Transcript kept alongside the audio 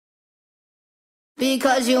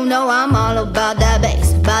Because you know I'm all about that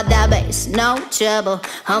bass, no trouble.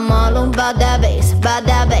 I'm all about that bass,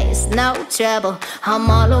 no trouble. I'm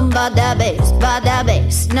all about that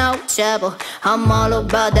bass, no trouble. I'm all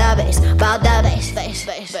about that bass, bass.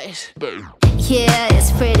 Yeah,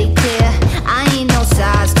 it's pretty clear, I ain't no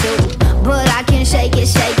size 2, but I can shake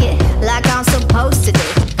it like I'm supposed to do.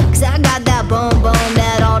 Cause I got that boom boom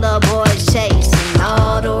that all the boys chasing,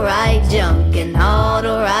 all the right junk in all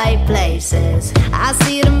the right places. I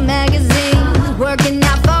see the magazines working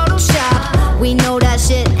out Photoshop. We know that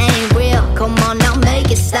shit ain't real, come on now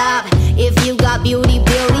make it stop. If you got beauty,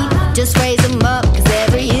 just raise them up. Cause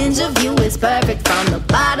every inch of you is perfect from the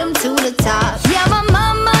bottom to the top. Yeah, my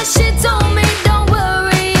mama, she told me don't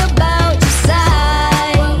worry about your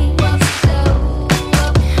size.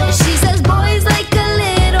 She says boys like a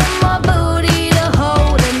little more booty to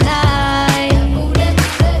hold at night.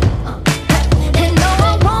 And no,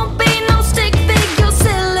 I won't be no stick figure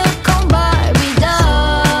silicone Barbie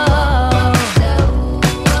doll.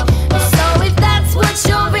 So if that's what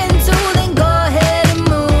you're into, then go ahead and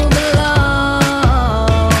move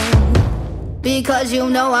along. Because you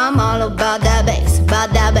know I'm all about that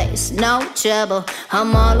bass, no trouble.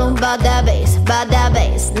 I'm all about that bass,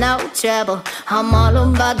 no trouble. I'm all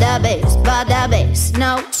about that bass,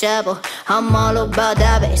 no trouble. I'm all about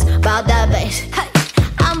that bass. Hey,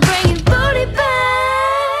 I'm bringing booty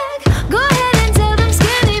back. Go ahead and tell them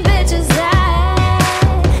skinny bitches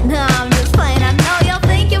that. No, I'm just playing, I know y'all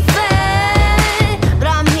think you're fat, but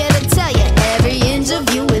I'm here to tell you every inch of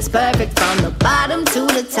you is perfect from the bottom to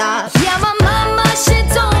the top. Yeah, my mama, she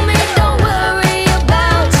told me don't worry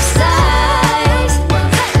about your size.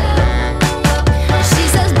 She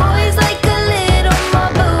says boys like a little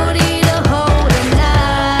more booty to hold at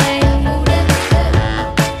night.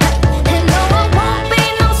 And no, I won't be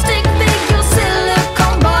no stick figure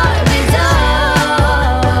silicone Barbie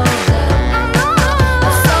doll.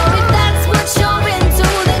 So if that's what you're into,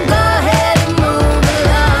 then go ahead and move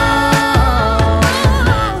along.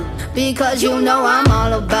 Because you know I'm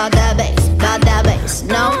all about that bass,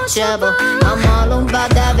 no trouble. I'm all about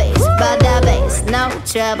that bass, no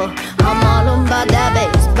trouble. I'm all about that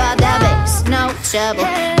bass, no trouble.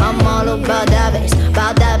 I'm all about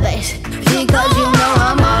that bass, because you know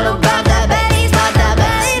I'm all about that bass,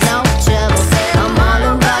 no trouble. I'm all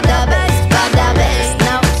about that bass,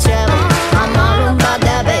 no trouble. I'm all about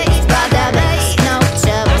that bass, no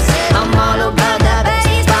trouble. I'm all about that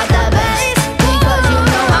bass, because you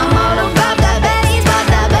know I'm all about that bass,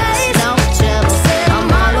 no trouble. I'm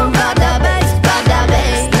all about that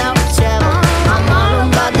bass, no trouble. I'm all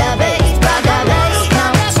about that bass, no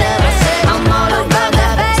trouble. I'm all about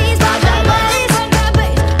that bass,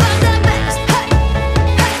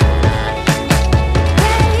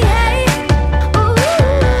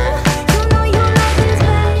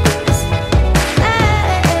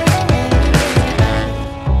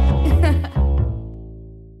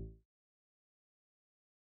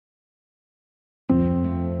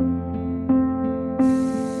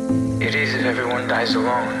 It is if everyone dies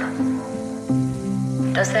alone.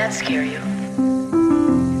 Does that scare you?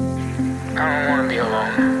 I don't want to be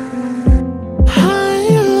alone. I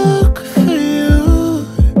look for you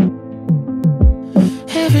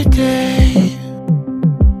every day,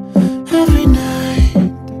 every night.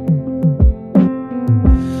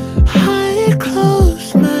 I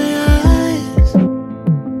close my eyes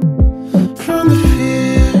from the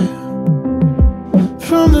fear,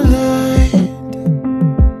 from the light.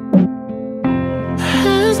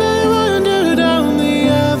 As I wander down the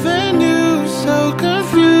avenue, so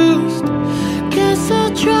confused, guess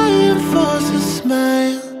I'll try and force a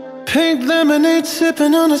smile. Pink lemonade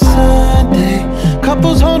sipping on a Sunday,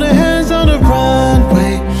 couples holding hands on the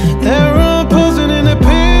runway. They're all posing in a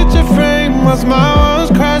picture frame whilst my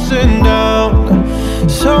world's crashing down.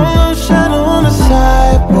 Solo shadow on the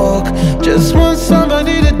sidewalk, just want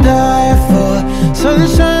somebody to die for.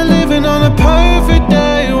 Sunshine living on a perfect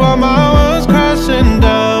day while my world's crashing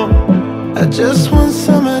down. I just want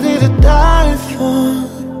somebody to die for.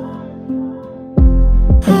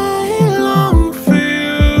 I long for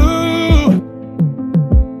you,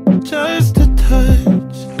 just a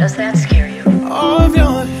touch Does that scare you? of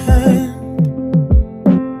your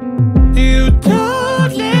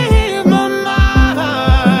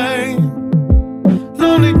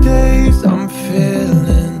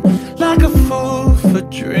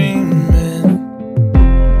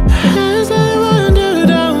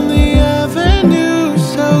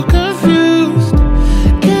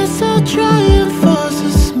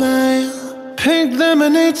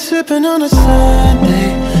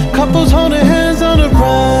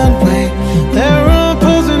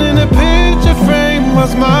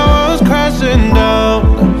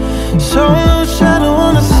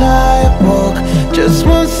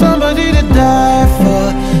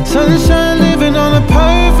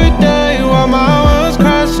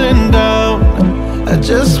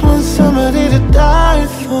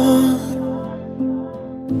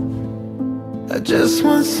just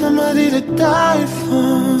want somebody to die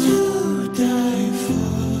for.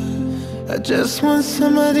 I just want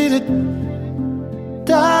somebody to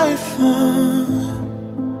die for.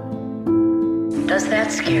 Does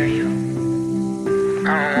that scare you?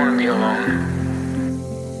 I don't want to be alone.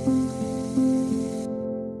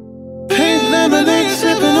 Pink lemonade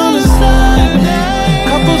sipping on the side.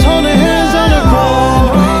 Couples holding hands on the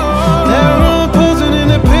runway. They're all posing in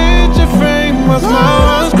a picture frame while my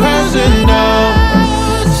world's crashing down.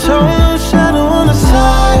 Solo shadow on the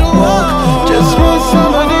sidewalk. Just want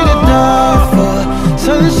somebody to die for.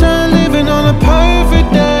 Sunshine living on a perfect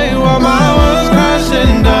day while my world's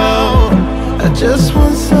crashing down. I just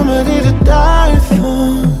want somebody to die for.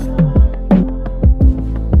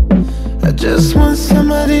 I just want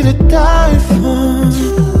somebody to die for.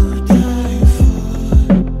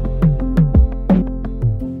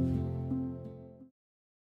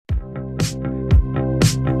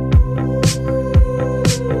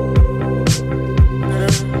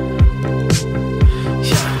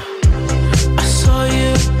 I saw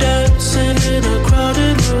you dancing in a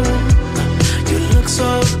crowded room. You look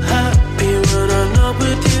so happy when I'm not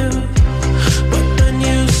with you. But then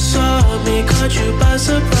you saw me, caught you by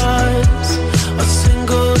surprise. A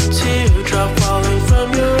single teardrop falling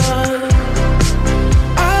from your eye.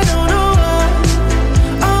 I don't know why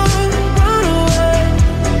I run away.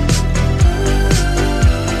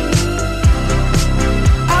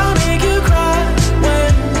 I'll make you cry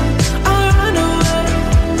when I run away.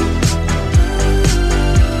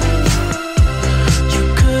 You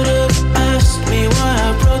could have asked me why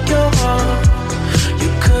I broke your heart. You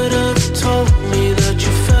could have told me that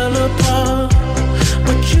you fell apart.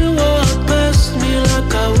 But you walked past me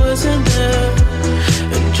like I wasn't there,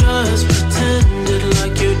 and just pretended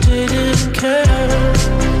like you didn't care.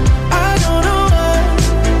 I don't know why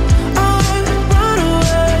I run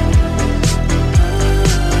away.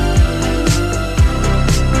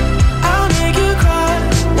 I'll make you cry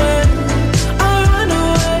when I run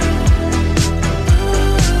away.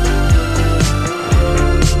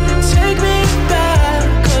 Take me back,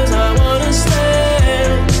 'cause I wanna stay.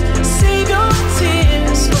 Save your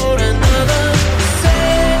tears for another.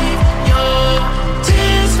 Save your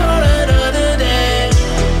tears for another day.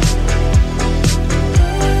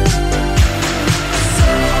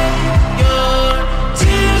 Save your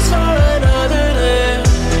tears for another day.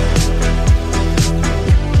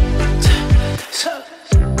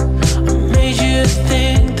 I made you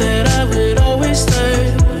think that I would always stay.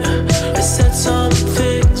 I said some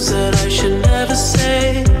things that I should never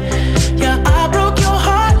say. Yeah, I broke your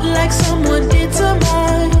heart like someone did to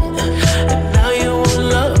mine. And now you won't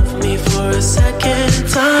love me for a second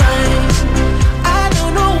time. I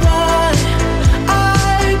don't know why I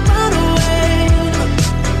run away.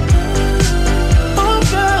 Oh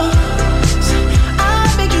girl, I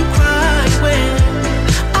make you cry when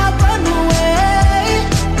I run away.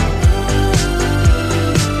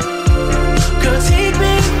 Girl, take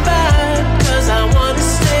me back, 'cause I wanna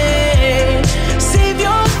stay. Save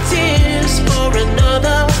your tears for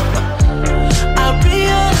another. I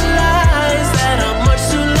realize that I'm much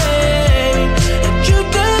too late, and you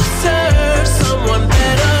deserve someone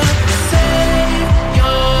better. Save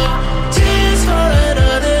your tears for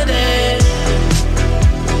another day.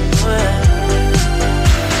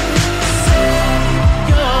 Save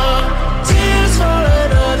your tears for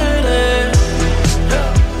another day.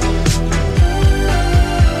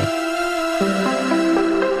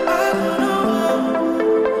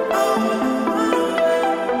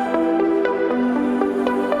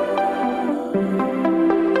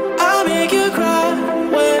 I'll make you cry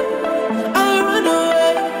when I run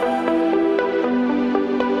away.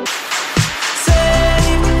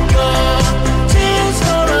 Save your tears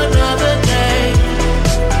for another day.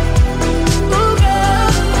 Ooh, girl,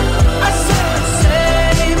 I said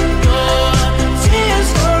save your tears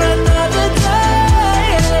for another day.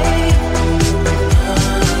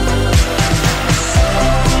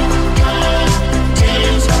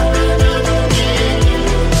 Tears for another day.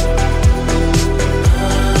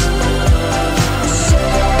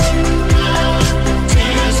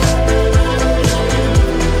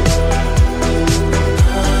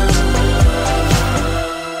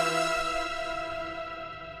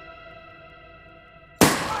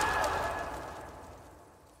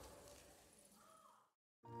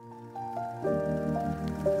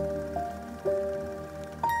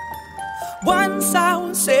 Once I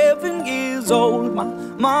was 7 years old, my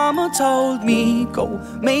mama told me, go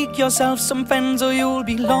make yourself some friends or you'll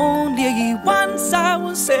be lonely. Once I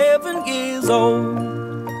was 7 years old.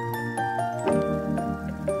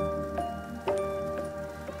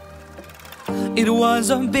 It was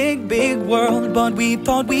a big, big world, but we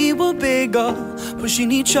thought we were bigger,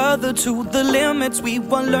 pushing each other to the limits. We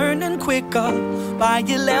were learning quicker. By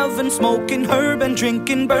 11, smoking herb and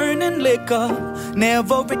drinking burning liquor.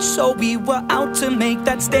 Never rich, so we were out to make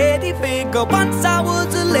that steady figure. Once I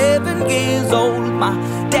was 11 years old, my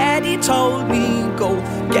daddy told me, go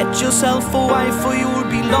get yourself a wife or you'll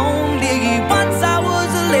be lonely. Once I was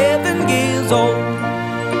 11 years old.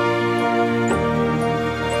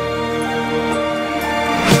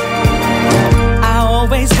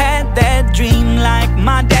 Always had that dream like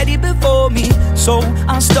my daddy before me. So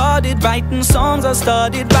I started writing songs, I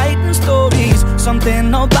started writing stories. Something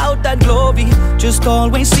about that glory just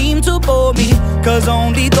always seemed to bore me, cause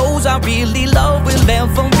only those I really love will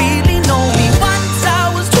ever really know me. Once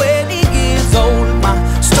I was 20 years old, my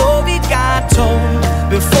story got told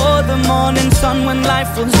before the morning sun when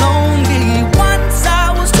life was lonely. Once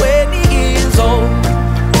I was 20 years old.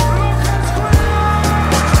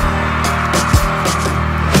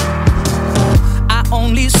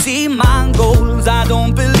 Only see my goals, I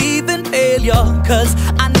don't believe in failure, cause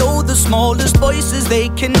I know the smallest voices, they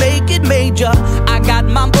can make it major. I got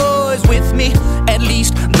my boys with me, at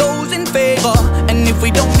least those in favor. And if we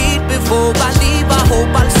don't meet before I leave, I hope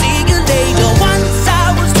I'll see you later. Once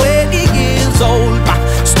I was 20 years old, my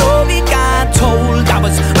story got told. I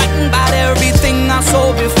was writing about everything I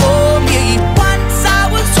saw before me. Once I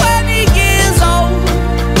was 20 years old.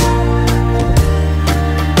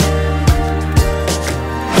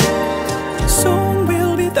 Soon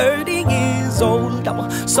we'll be 30 years old.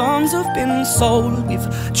 Our songs have been sold. We've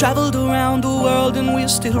traveled around the world and we're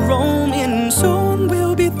still roaming. Soon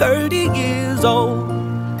we'll be 30 years old.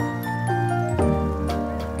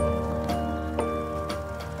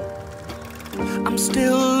 I'm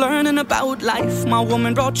still learning about life. My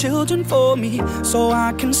woman brought children for me, so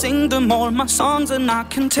I can sing them all my songs and I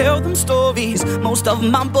can tell them stories. Most of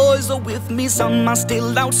my boys are with me, some are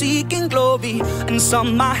still out seeking glory, and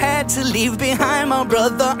some I had to leave behind. My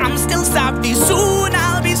brother, I'm still sorry. Soon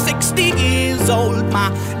I'll be 60 years old. My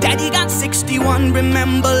daddy got 61.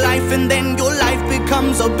 Remember life and then your life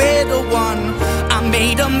becomes a better one. I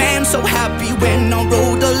made a man so happy when I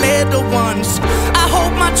wrote a letter once. I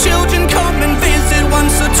hope my children come and visit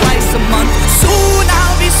once or twice a month. Soon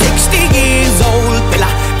I'll be 60 years old. Will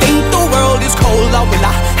I think the world is cold, or will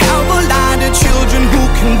I have a lot of children who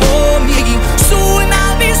can warm me? Soon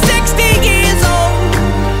I'll be 60 years old.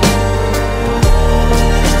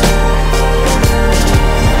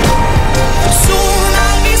 Soon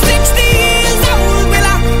I'll be 60 years old. Will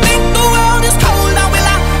I think the world is cold, or will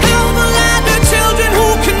I have a lot of children who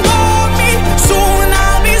can warm me? Soon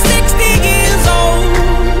I'll be 60 years old.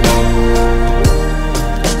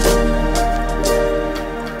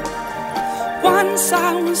 Once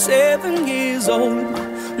I was 7 years old,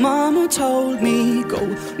 my mama told me, go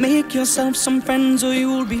make yourself some friends or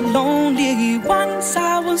you'll be lonely. Once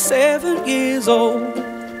I was 7 years old.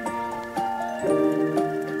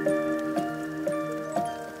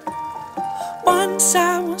 Once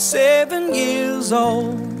I was 7 years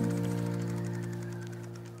old.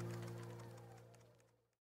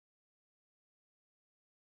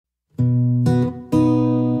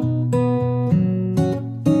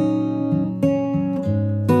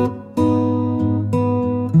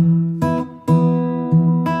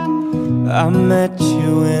 I met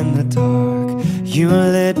you in the dark, you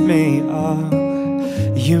lit me up.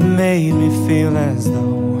 You made me feel as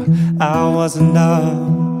though I wasn't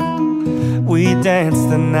up. We danced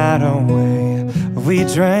the night away, we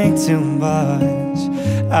drank too much.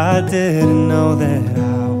 I didn't know that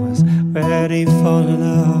I was ready for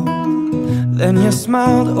love. Then you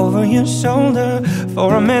smiled over your shoulder.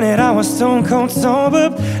 For a minute I was stone cold sober.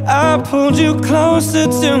 I pulled you closer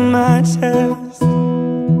to my chest,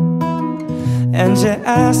 and you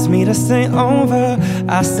asked me to stay over.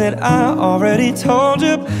 I said I already told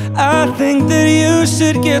you, I think that you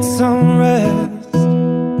should get some rest.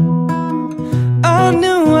 I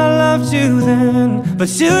knew I loved you then, but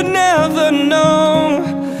you'd never know,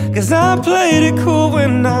 'cause I played it cool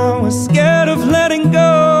when I was scared of letting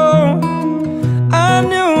go. I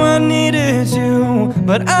knew I needed you,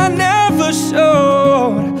 but I never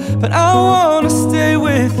showed. But I wanna stay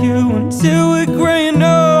with you until we're gray and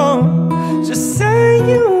old. Just say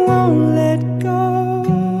you won't let go.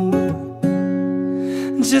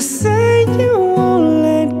 Just say you won't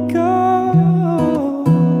let go.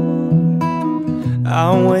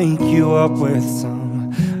 I'll wake you up with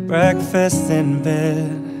some breakfast in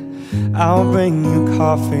bed. I'll bring you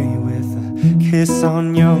coffee with a kiss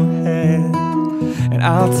on your head. And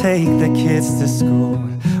I'll take the kids to school,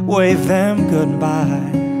 wave them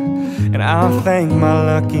goodbye. And I'll thank my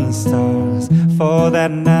lucky stars for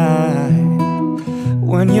that night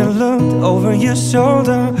when you looked over your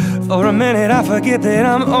shoulder. For a minute I forget that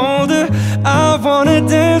I'm older. I wanna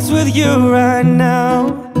dance with you right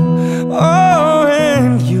now. Oh,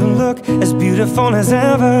 and you look as beautiful as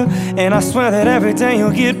ever, and I swear that every day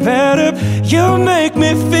you'll get better. You make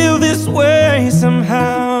me feel this way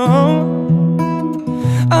somehow.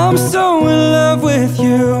 I'm so in love with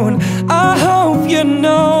you, and I hope you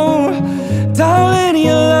know, darling,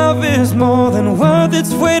 your love is more than worth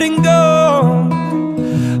its weight in gold.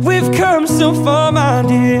 We've come so far, my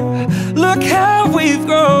dear, look how we've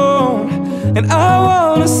grown. And I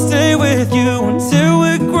wanna stay with you until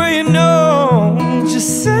we're gray and old.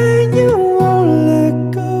 Just say you won't let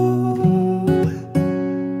go.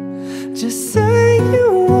 Just say you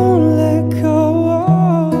won't let go.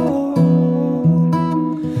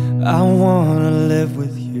 I wanna live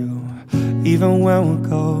with you, even when we're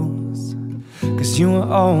ghosts, 'cause you were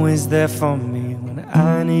always there for me when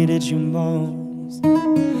I needed you most.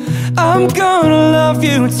 I'm gonna love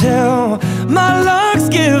you till my lungs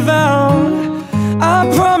give out. I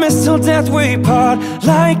promise till death we part,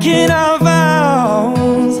 like in our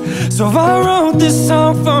vows. So I wrote this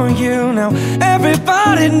song for you. Now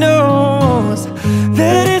everybody knows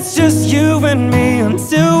that it's just you and me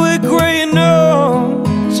until we're gray and old.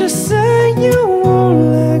 Just say you won't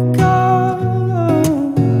let go,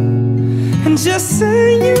 and just say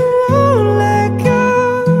you won't let go.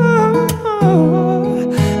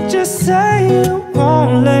 Just say you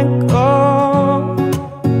won't let go.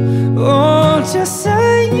 Oh, just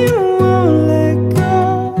say you won't let go.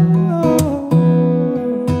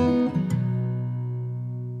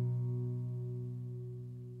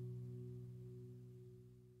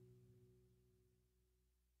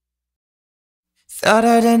 Thought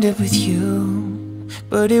I'd end up with you,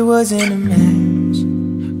 but it wasn't a match.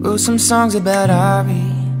 Wrote some songs about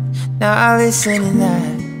Ari, now I listen to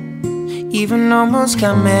that. Even almost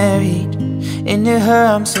got married, and to her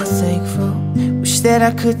I'm so thankful. Wish that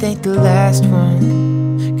I could thank the last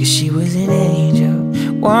one, 'cause she was an angel.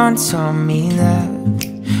 One taught me love,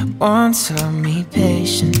 one taught me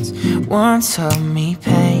patience, one taught me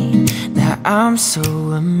pain. Now I'm so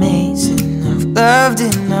amazing. I've loved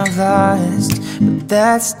and I've lost, but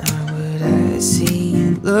that's not what I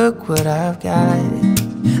see. Look what I've got,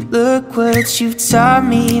 look what you've taught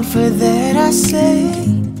me. For that I say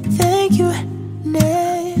thank you,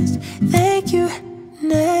 next. Thank you,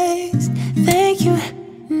 next. Thank you,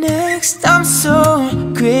 next. I'm so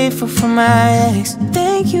grateful for my ex.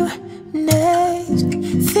 Thank you, next.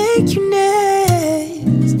 Thank you,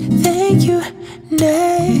 next. Thank you,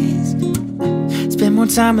 next. Spend more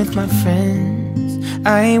time with my friends,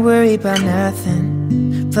 I ain't worried about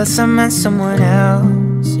nothing. Plus I met someone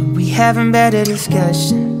else, and we having better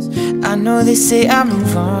discussions. I know they say I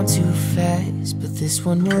move on too fast, but this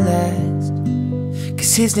one will last.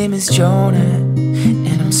 'Cause his name is Jonah,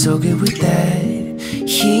 and I'm so good with that.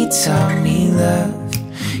 He taught me love,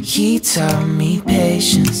 he taught me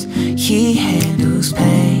patience, he handles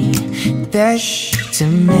pain. That's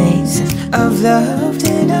amazing. I've loved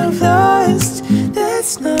and I've lost,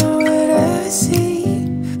 that's not what I see.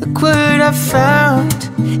 Look what I found,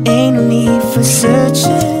 ain't no need for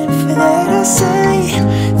searching. For that I say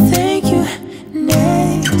thank you,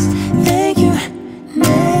 next. Thank you,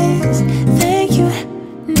 next. Thank you,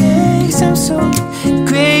 next. I'm so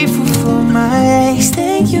grateful for my ex.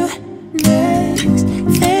 Thank you, next.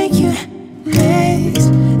 Thank you, next.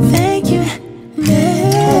 Thank you,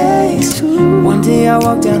 next. One day I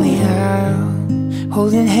walk down the aisle,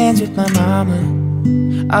 holding hands with my mama.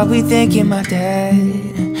 I'll be thanking my dad,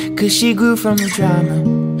 'cause she grew from the drama.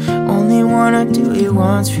 Only wanna do it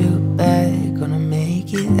once real bad, gonna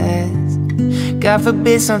make it last. God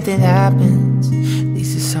forbid something happens, at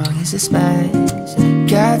least the song is a smash.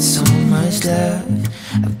 Got so much love,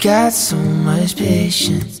 I've got so much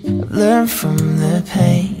patience. I've learned from the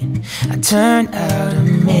pain, I turned out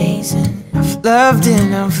amazing. I've loved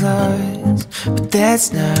and I've lost, but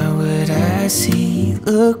that's not what I see.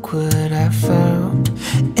 Look what I found,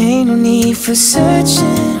 ain't no need for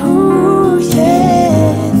searching. Ooh,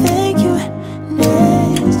 yeah. Thank you,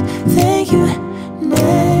 next. Thank you,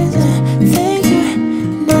 next. Thank you,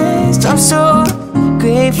 next. I'm so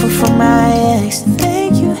grateful for my ex.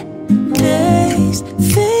 Thank you, next.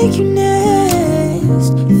 Thank you,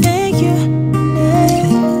 next. Thank you,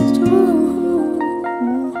 next. Ooh.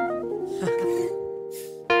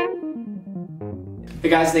 Hey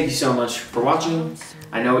guys, thank you so much for watching.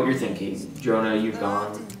 I know what you're thinking. Jonah, you've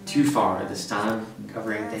gone too far this time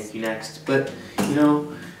covering Thank You Next. But, you know,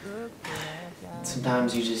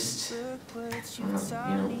 sometimes you just,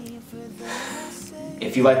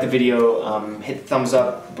 if you like the video, hit the thumbs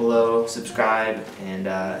up below, subscribe, and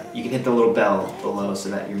you can hit the little bell below so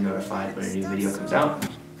that you're notified when a new video comes out.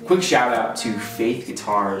 Quick shout out to Faith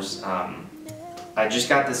Guitars. I just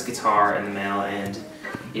got this guitar in the mail and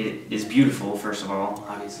it is beautiful, first of all,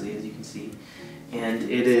 obviously, as you can see. And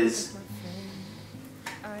it is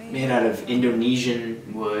made out of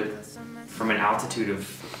Indonesian wood from an altitude of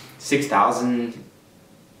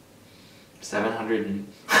 6,700.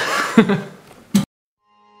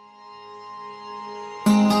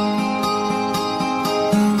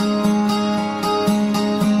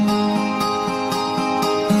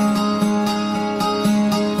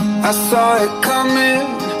 I saw it coming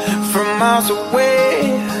from miles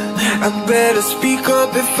away. I better speak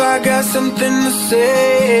up if I got something to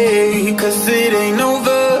say, 'cause it ain't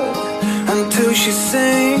over until she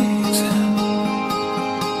sings.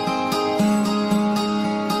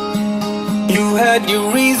 You had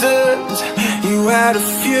your reasons, you had a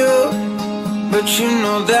few, but you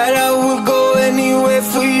know that I would go anywhere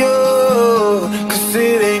for you. 'Cause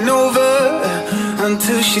it ain't over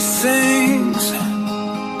until she sings.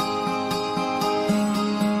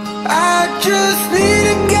 I just need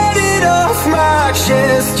to get it off my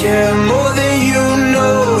chest, yeah, more than you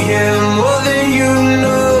know, yeah, more than you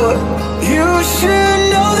know. You should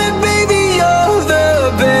know that, baby, you're the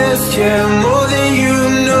best, yeah, more than you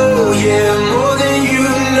know, yeah, more than you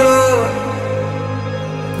know.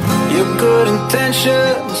 Your good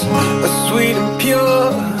intentions are sweet and pure,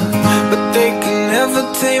 but they can never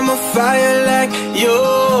tame a fire like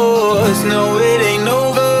yours. No, it ain't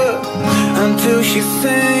over until she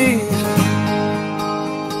sings.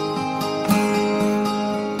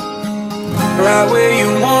 Right where you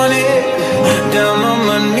want it, down on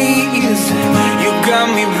my knees. You got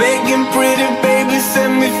me begging, pretty baby, set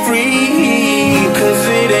me free. 'Cause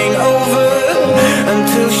it ain't over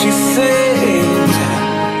until she sings.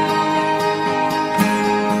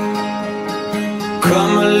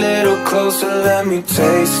 Come a little closer, let me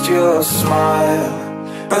taste your smile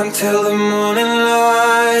until the morning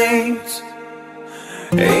light.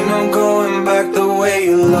 Ain't no going back the way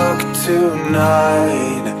you look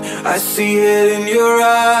tonight. I see it in your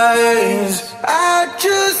eyes. I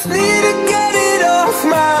just need to get it off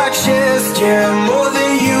my chest, yeah, more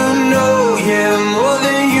than you know, yeah, more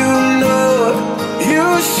than you know. You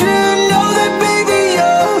should know that, baby,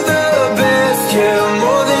 you're the best, yeah,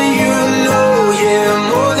 more than you know, yeah,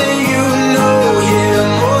 more than you know, yeah,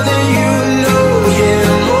 more than you know, yeah,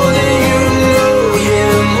 more than you know,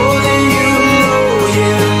 yeah, more than you know,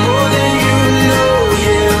 yeah, more than you know,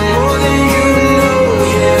 yeah, more than you know,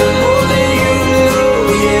 yeah, more than you know,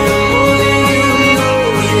 yeah, more than you know,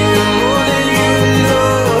 yeah, more than you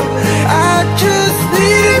know. I just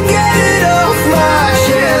need to get it off my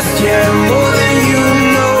chest, yeah, more than you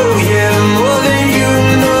know, yeah, more than you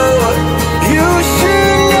know. You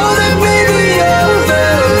should know that, baby, you're the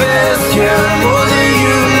best, yeah, more than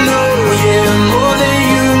you know, yeah, more than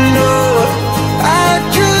you know. I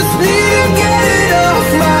just need to get it off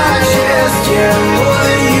my chest, yeah, more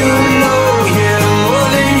than you know, yeah, more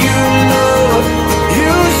than you know.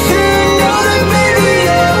 You should know that, baby,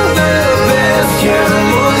 you're the best, yeah,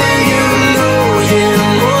 more than you know, yeah,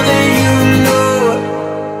 more than you know.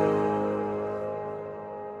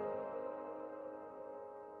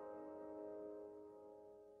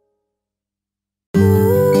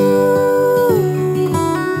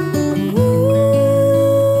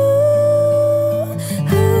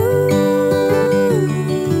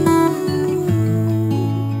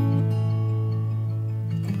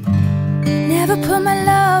 Never put my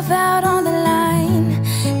love out on the line.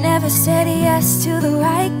 Never said yes to the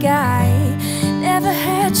right guy. Never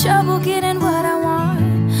had trouble getting what I want.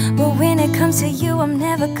 But when it comes to you, I'm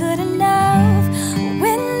never good enough.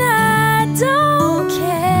 When I don't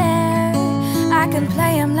care, I can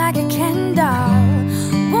play him like a Ken doll.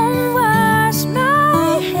 Won't wash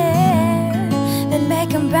my hair, then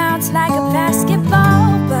make him bounce like a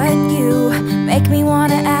basketball. But you make me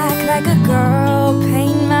wanna act like a girl,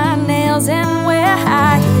 paint my nails and wear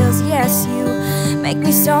high heels. Yes, you make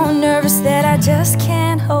me so nervous that I just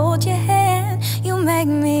can't hold your hand. You make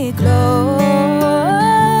me glow,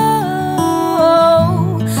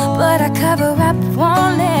 but I cover up,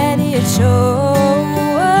 won't let it show.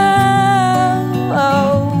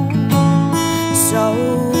 So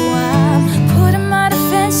I'm putting my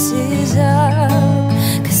defenses up,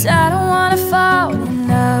 'cause I don't wanna fall in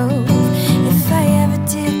love. If I ever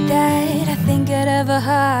did that, I think I'd have a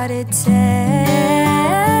heart attack.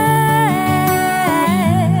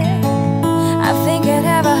 I think I'd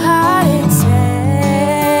have a heart attack.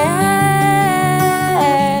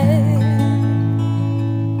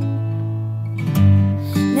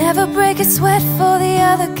 never break a sweat for the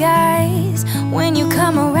other guys. When you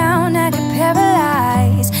come around I get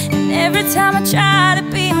paralyzed, and every time I try to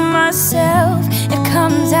be myself, it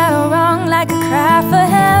comes out wrong like a cry for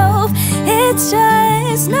help. It's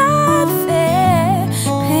just not fair.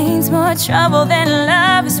 Pain's more trouble than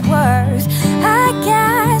love is worth. I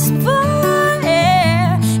gasp for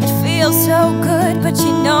air. It feels so good, but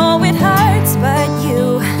you know it hurts. But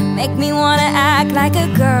you make me wanna act like a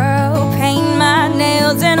girl, paint my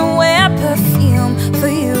nails and wear perfume for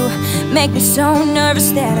you. Make me so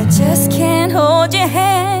nervous that I just can't hold your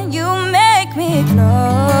hand. You make me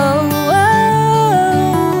glow,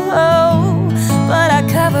 but I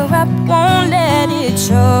cover up, won't let it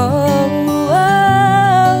show.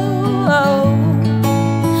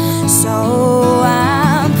 So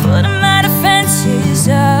I'm putting my defenses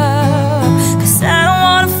up, 'cause I don't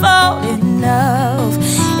wanna fall in love.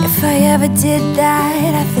 If I ever did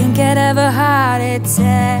that, I think I'd have a heart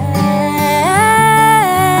attack.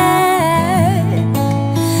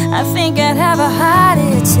 I think I'd have a heart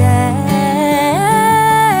attack.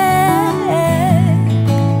 Yeah.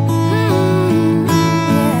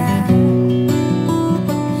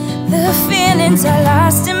 The feelings are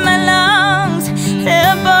lost in my lungs,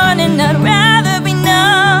 they're burning, I'd rather be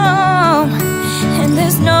numb. And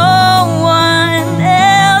there's no one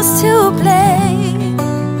else to blame.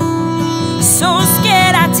 So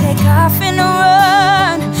scared I take off and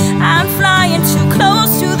run. I'm flying too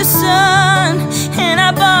close to the sun, and I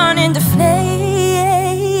burn into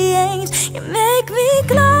flames. You make me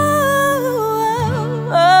glow,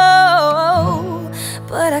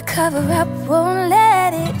 but I cover up, won't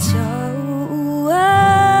let it show.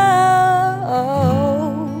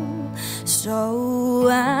 So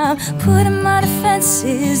I'm putting my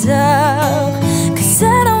defenses up, 'cause I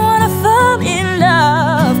don't wanna fall in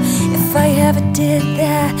love. If I ever did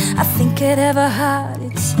that, I think I'd have a heart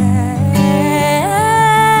attack.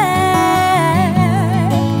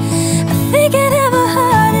 I think I'd have a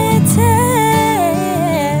heart attack,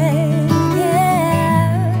 yeah.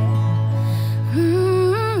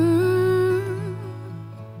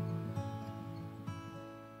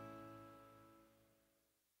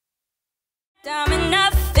 Time and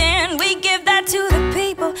nothing, we give that to the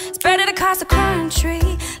people. Spread it across the country.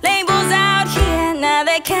 Labels out here, now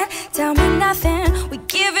they can't tell me nothing. We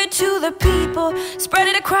give it to the people. Spread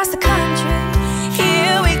it across the country.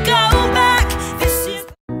 Here we go back. This is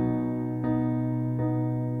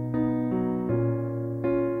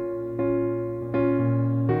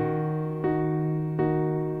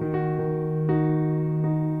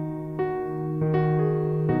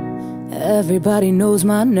Everybody knows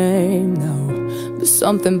my name now, but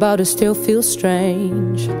something about it still feels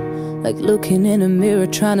strange. Like looking in a mirror,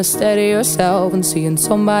 trying to steady yourself and seeing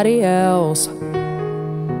somebody else.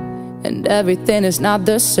 And everything is not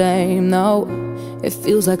the same, no. It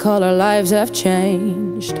feels like all our lives have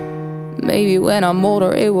changed. Maybe when I'm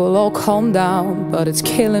older it will all calm down, but it's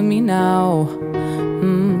killing me now.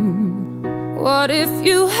 What if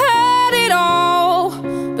you had it all,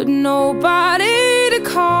 but nobody to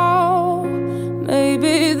call?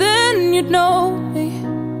 Maybe then you'd know me,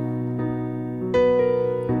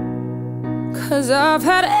 'cause I've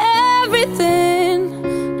had everything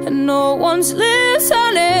and no one's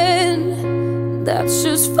listening. That's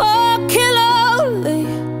just fucking lonely.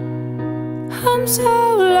 I'm so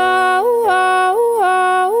lonely,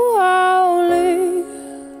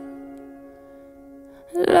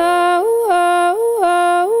 lonely.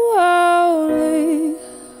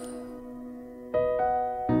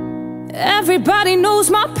 Everybody knows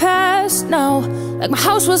my past now, like my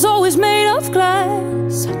house was always made of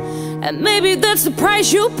glass. And maybe that's the price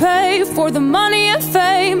you pay for the money and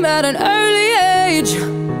fame at an early age.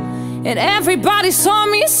 And everybody saw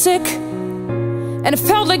me sick, and it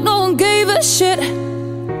felt like no one gave a shit.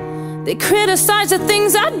 They criticized the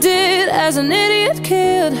things I did as an idiot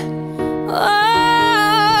kid.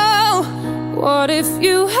 Oh, what if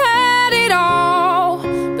you had it all,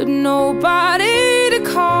 but nobody to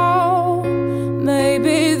call?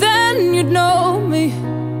 Maybe then you'd know me,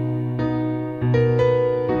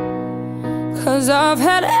 'cause I've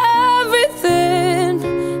had everything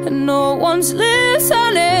and no one's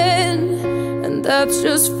listening. And that's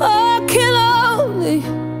just fucking lonely.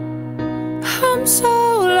 I'm so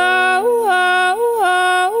lonely,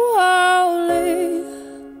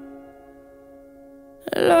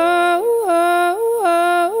 lonely.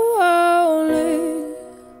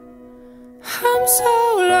 I'm so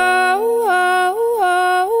lonely,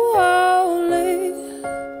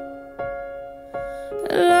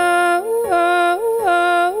 lonely.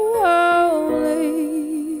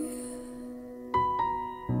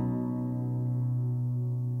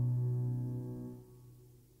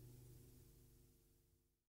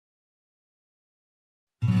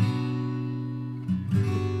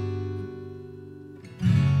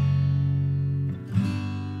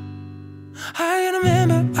 I gotta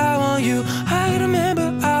remember I want you. I gotta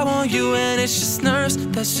remember I want you. And it's just nerves,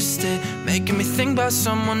 that's just it, making me think about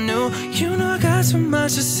someone new. You know I got so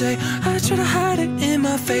much to say, I try to hide it in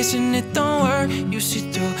my face and it don't work. You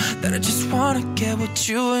see through that I just wanna get with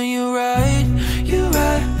you. And you're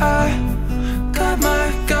right, I got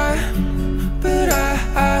my gut, but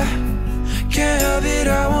I can't help it,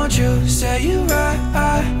 I want you. Say you're right,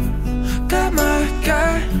 I got my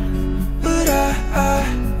gut, but I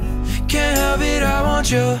can't help it, I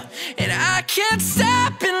want you. And I can't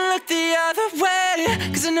stop and look the other way,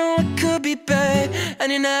 cause I know it could be bad,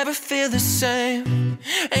 and you never feel the same.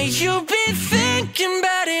 And you've been thinking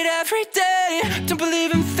about it every day. Don't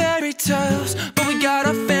believe in fairy tales, but we got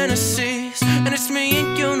our fantasies. And it's me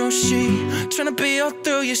and you know she, tryna be all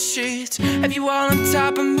through your sheets. Have you all on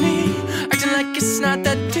top of me, acting like it's not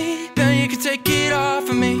that deep, and you can take it off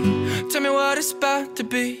of me. Tell me what it's about to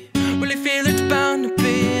be, really feel it's bound to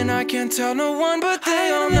be. And I can't tell no one, but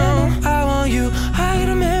they all know I want you. I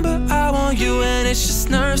gotta remember I want you. And it's just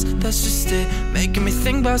nerves, that's just it, making me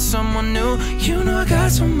think about someone new. You know I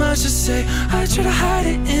got so much to say, I try to hide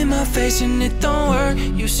it in my face and it don't work.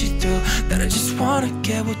 You see through that I just wanna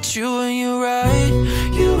get with you. And you're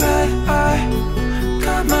right, I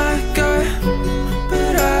got my gut,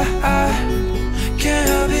 but I can't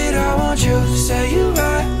help it, I want you. Say you're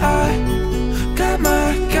right, I got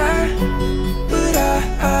my gut, but I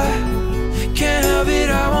can't help it,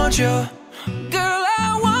 I want you. Girl,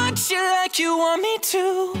 I want you like you want me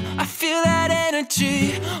to. I feel that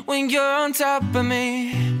energy when you're on top of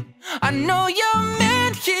me. I know your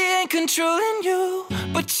man, he ain't controlling you,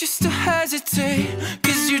 but you still hesitate,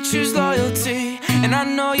 cause you choose loyalty. And I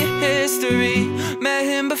know your history, met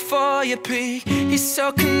him before you peak. He's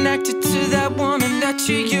so connected to that woman that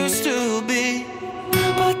you used to be.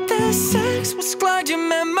 But the sex was glide your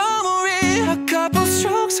memory. A couple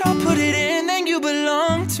strokes, I'll put it in, then you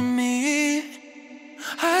belong to me.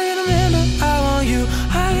 I gotta remember I want you.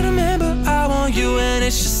 I gotta remember I want you. And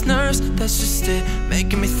it's just nerves, that's just it,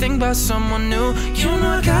 making me think about someone new. You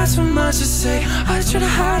know I got so much to say, I try to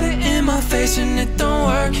hide it in my face and it don't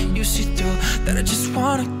work. You see through that I just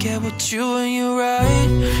wanna get with you. And you're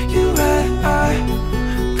right, I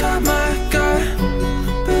got my gut,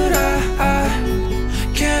 but I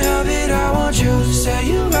can't help it, I want you.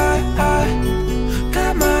 Say you're right, I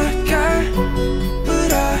got my gut,